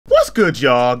good,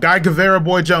 y'all? Guy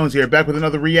GameboyJones here, back with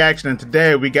another reaction, and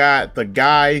today we got the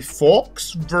Guy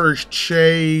Fawkes versus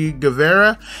Che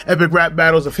Guevara, epic rap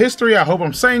battles of history. I hope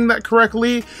I'm saying that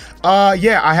correctly.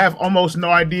 Yeah, I have almost no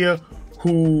idea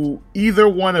who either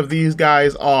one of these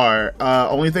guys are.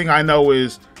 Only thing I know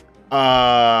is,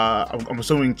 I'm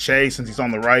assuming Che, since he's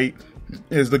on the right,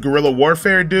 is the guerrilla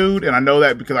warfare dude, and I know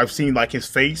that because I've seen like his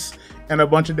face and a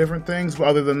bunch of different things, but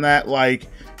other than that, like,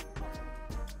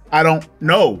 I don't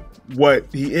know what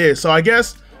he is. So I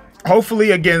guess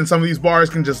hopefully again some of these bars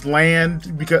can just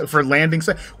land because for landing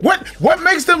sake. What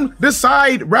makes them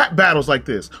decide rap battles like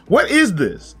this? What is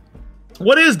this?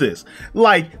 What is this?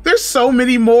 Like, there's so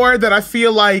many more that I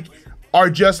feel like are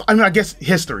just, I mean, I guess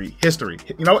history.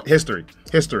 You know what? History.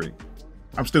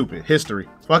 I'm stupid. History.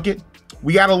 Fuck it.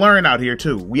 We gotta learn out here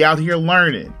too. We out here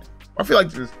learning. I feel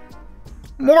like there's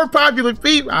more popular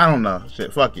people. I don't know.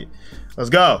 Shit, fuck it. Let's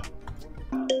go.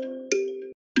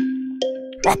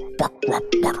 Guy Fawkes.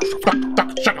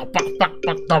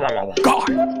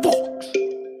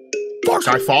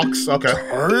 Guy Fawkes, okay.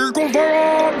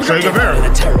 Che Guevara.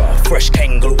 The terror, fresh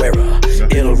kangaroo era.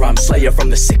 Ill rhyme slayer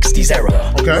from the 60s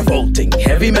era. Okay. Revolting,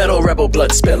 heavy metal rebel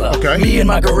blood spiller. Okay. Me and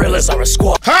my gorillas are a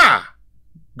squad. Ha!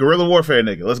 Guerrilla warfare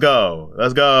nigga. Let's go.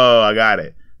 Let's go. I got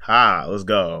it. Ha, let's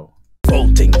go.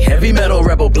 Revolting, heavy metal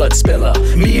rebel blood spiller.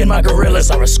 Me and my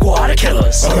gorillas are a squad of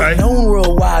killers. Okay. Known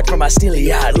worldwide for my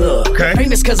steely-eyed look. Okay.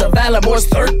 Famous cause of Alamore's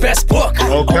third best book.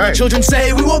 Okay. All the children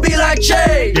say we will be like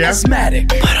Che. Yeah. Asthmatic,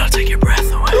 but I'll take your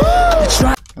breath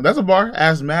away. That's a bar.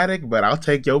 Asthmatic, but I'll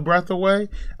take your breath away.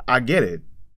 I get it.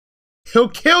 He'll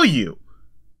kill you.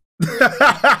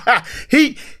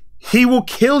 he will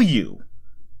kill you.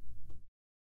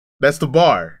 That's the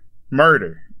bar.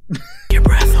 Murder. Your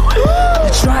breath away.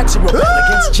 You tried to rebel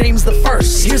against James the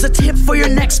First. Here's a tip for your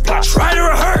next plot. Try to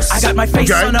rehearse. I got my face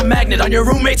on a magnet on your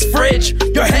roommate's fridge.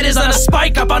 Your head is on a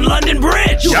spike up on London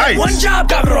Bridge. You had one job,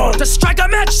 cabron, to strike a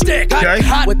matchstick. Got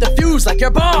hot with the fuse like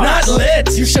your boss. Not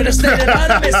lit. You should have stayed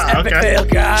anonymous. Epic fail,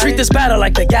 guy. Treat this battle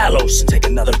like the gallows and take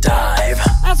another dive.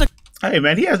 Hey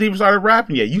man, he hasn't even started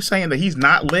rapping yet. You saying that he's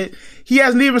not lit? He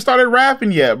hasn't even started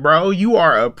rapping yet, bro. You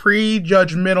are a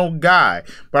pre-judgmental guy.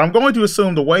 But I'm going to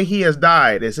assume the way he has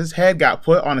died is his head got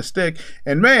put on a stick.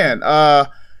 And man,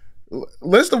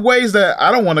 list of ways that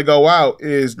I don't want to go out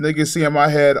is niggas seeing my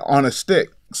head on a stick.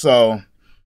 So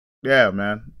yeah,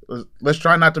 man, let's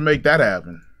try not to make that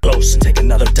happen. Close and take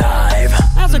another dive.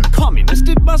 As a communist,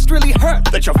 it must really hurt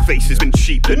that your face has been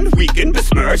cheapened, weakened,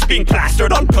 besmirched, being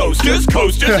plastered on posters,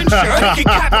 coasters, and shirts. Making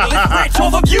capitalist rich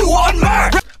off of you on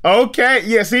Merc. Okay,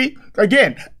 yeah, see,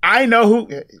 again, I know who.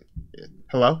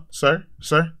 Hello, sir,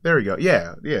 there we go.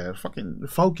 Yeah, fucking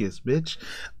focus, bitch.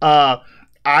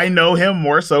 I know him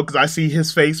more so because I see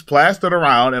his face plastered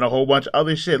around and a whole bunch of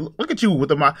other shit. Look at you with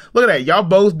the look at that. Y'all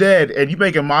both dead and you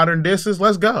making modern disses.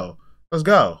 Let's go. Let's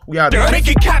go. We out there.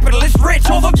 Making capitalists rich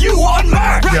off of you on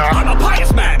Merc. I'm a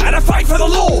pious man and I fight for the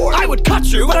Lord. I would cut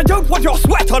you, but I don't want your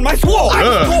sweat on my sword. I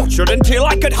was tortured until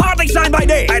I could hardly sign my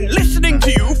name. And listening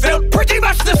to you felt pretty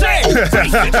much the same.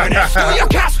 Face it, Ernesto, you're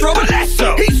Castro, but less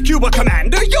so. He's Cuba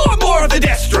commander, you're more of the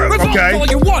Destro. Revolt all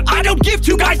you want, I don't give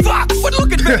two Guy Fawkes. But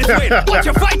look at Venezuela, what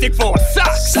you're fighting for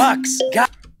sucks.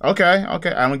 Okay, I'm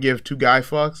gonna give two Guy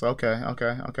Fawkes. Okay.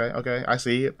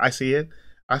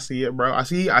 I see it, bro. I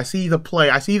see the play.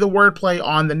 I see the wordplay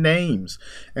on the names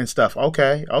and stuff.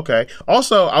 Okay.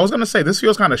 Also, I was gonna say this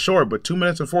feels kind of short, but 2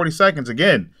 minutes and 40 seconds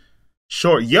again.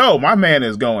 Short. Yo, my man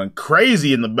is going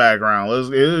crazy in the background. Let's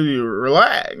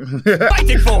relax.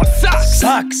 Fighting for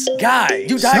sucks. Guy,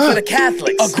 you died for the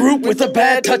Catholics. A group with a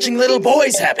bad touching little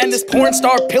boys habit. And this porn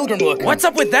star pilgrim look. What's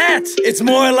up with that? It's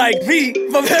more like me,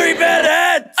 but very bad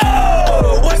at.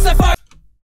 Oh, what's the fuck?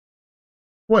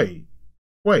 Wait.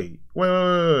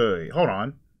 Hold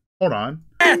on.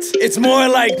 It's more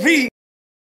like me.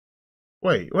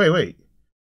 Wait.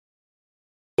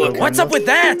 Look, what's up with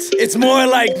that? It's more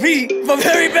like me, but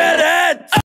very bad hat.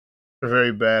 A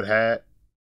very bad hat.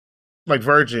 Like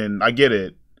virgin, I get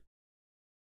it.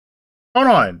 Hold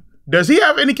on. Does he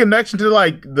have any connection to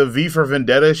like the V for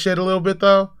Vendetta shit a little bit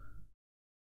though?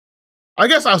 I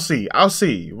guess I'll see.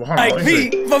 Well, hold like me,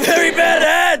 but very bad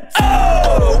hat.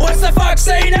 Oh, what's the fuck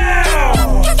say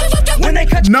now? When they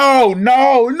cut No.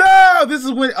 This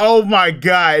is when, oh my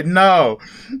God, no.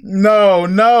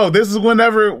 This is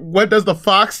whenever, what does the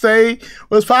Fox say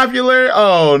was popular?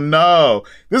 Oh no.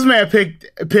 This man picked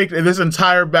this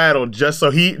entire battle just so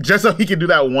he could do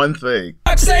that one thing.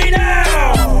 Say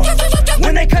now.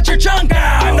 when they cut your junk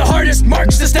out. I'm the hardest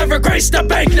Marxist ever graced a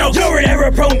banknote. You're an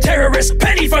error-prone terrorist,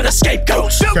 penny for the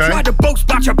scapegoat. Don't try to boast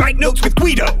about your banknotes with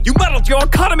Guido. You muddled your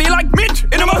economy like mint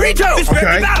in a mojito. This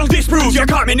very battle disproves your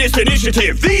communist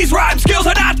initiative. These rhyme skills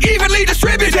are not evenly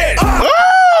distributed.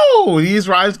 Oh, these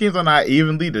rhyme schemes are not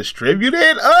evenly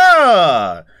distributed?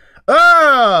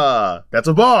 That's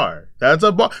a bar. That's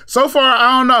a bar. So far,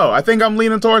 I don't know. I think I'm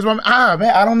leaning towards man,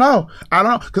 I don't know.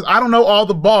 Because I don't know all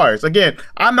the bars. Again,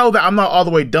 I know that I'm not all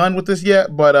the way done with this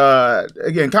yet, but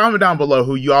again, comment down below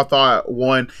who y'all thought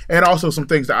won, and also some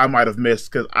things that I might have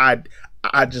missed, because I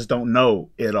just don't know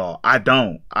it all. I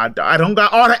don't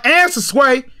got all the answers,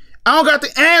 Sway. I don't got the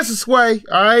answer, Sway,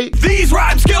 alright? These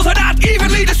rhyme skills are not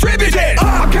evenly distributed.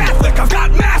 I'm Catholic, I've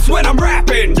got mass when I'm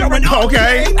rapping. You're an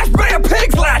okay. That's Bay of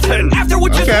Pigs Latin. After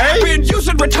what just happened, you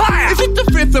should retire. Is it the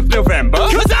 5th of November?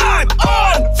 Cause I'm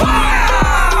on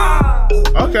fire!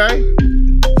 Okay.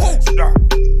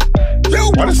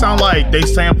 Why does it sound like they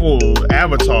sampled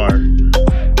Avatar?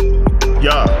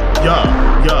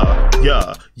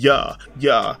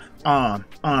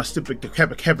 Stupid,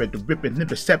 the ripping,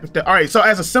 nipper, separate. All right, so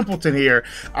as a simpleton here,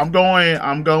 I'm going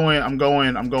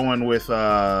with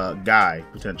Guy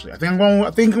potentially. I think I'm going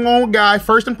with Guy.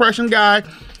 First impression, Guy.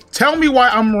 Tell me why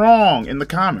I'm wrong in the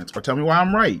comments, or tell me why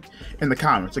I'm right in the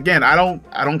comments. Again, I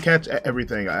don't catch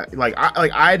everything.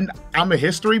 I'm a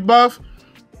history buff.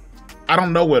 I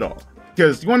don't know it all,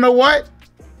 because you wanna know what?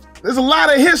 There's a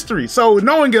lot of history, so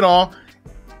knowing it all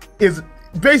is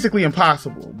basically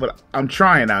impossible, but I'm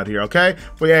trying out here, okay?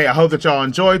 But yeah, I hope that y'all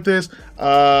enjoyed this.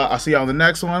 I'll see y'all on the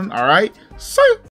next one. All right, see ya.